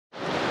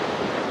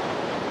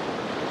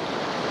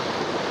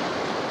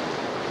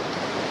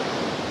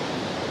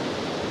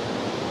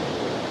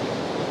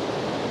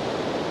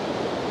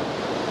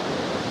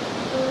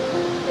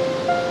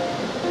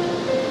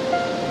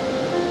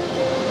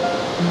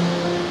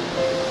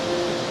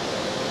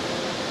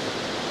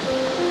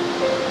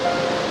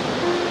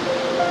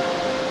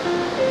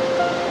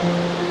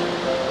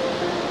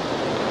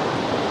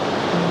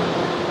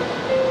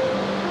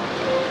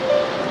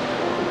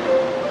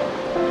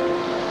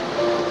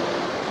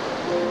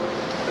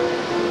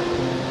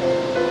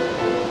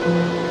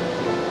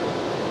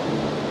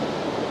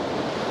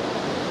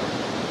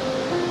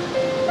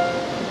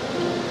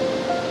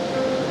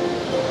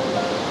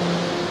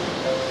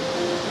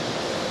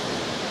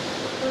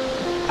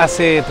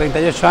Hace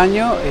 38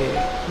 años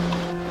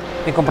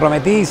me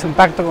comprometí, hice un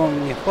pacto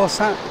con mi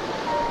esposa,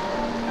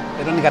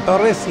 Veronica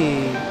Torres,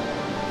 y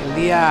el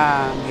día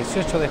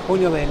 18 de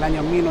junio del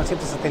año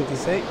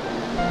 1976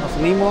 nos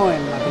unimos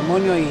en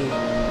matrimonio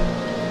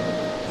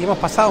y hemos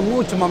pasado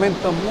muchos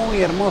momentos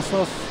muy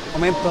hermosos,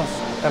 momentos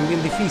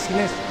también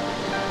difíciles,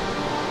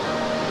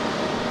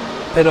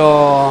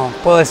 pero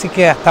puedo decir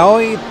que hasta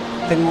hoy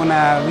tengo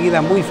una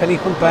vida muy feliz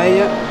junto a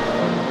ella.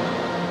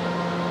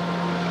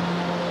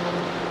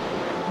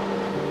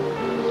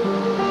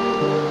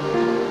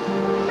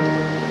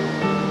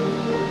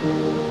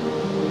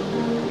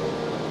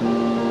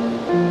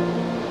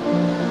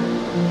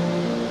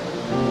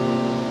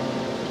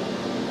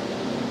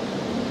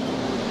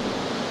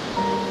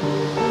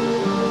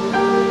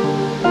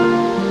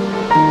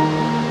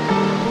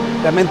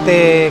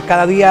 Realmente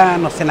cada día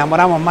nos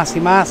enamoramos más y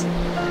más,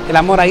 el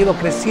amor ha ido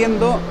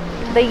creciendo.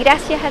 Doy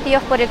gracias a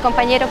Dios por el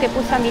compañero que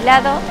puso a mi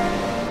lado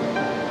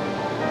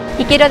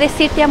y quiero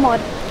decirte, amor,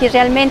 que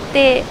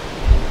realmente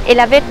el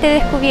haberte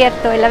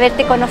descubierto, el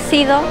haberte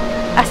conocido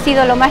ha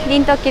sido lo más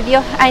lindo que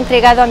Dios ha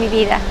entregado a mi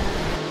vida.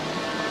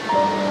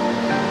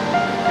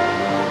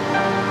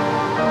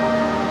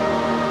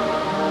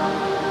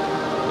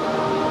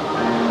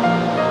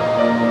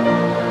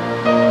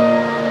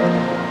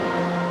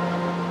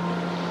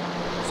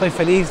 Soy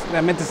feliz,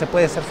 realmente se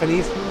puede ser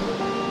feliz.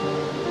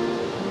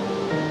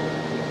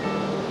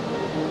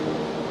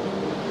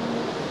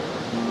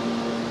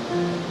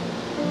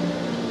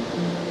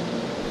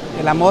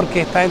 El amor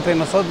que está entre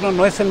nosotros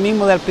no es el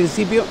mismo del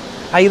principio,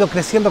 ha ido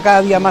creciendo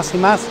cada día más y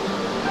más.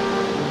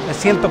 Me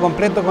siento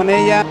completo con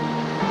ella.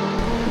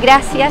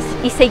 Gracias,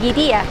 y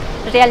seguiría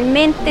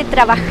realmente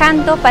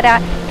trabajando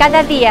para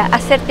cada día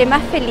hacerte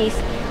más feliz,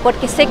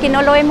 porque sé que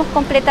no lo hemos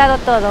completado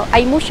todo.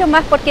 Hay mucho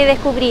más por qué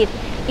descubrir.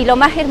 Y lo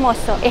más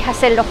hermoso es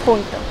hacerlo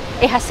juntos,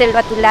 es hacerlo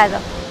a tu lado.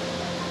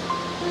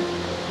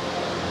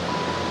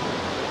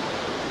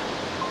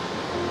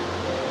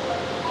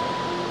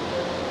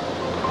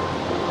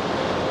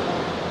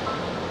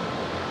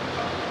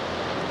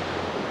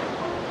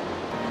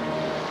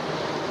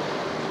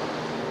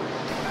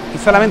 Y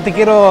solamente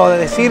quiero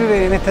decir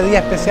en este día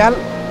especial,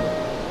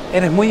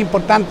 eres muy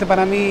importante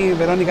para mí,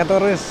 Verónica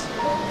Torres,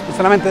 y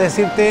solamente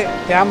decirte,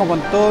 te amo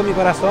con todo mi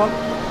corazón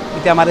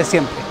y te amaré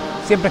siempre.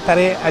 Siempre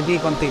estaré allí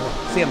contigo,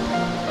 siempre.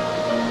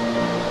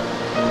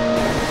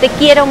 Te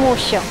quiero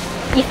mucho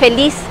y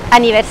feliz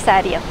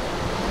aniversario.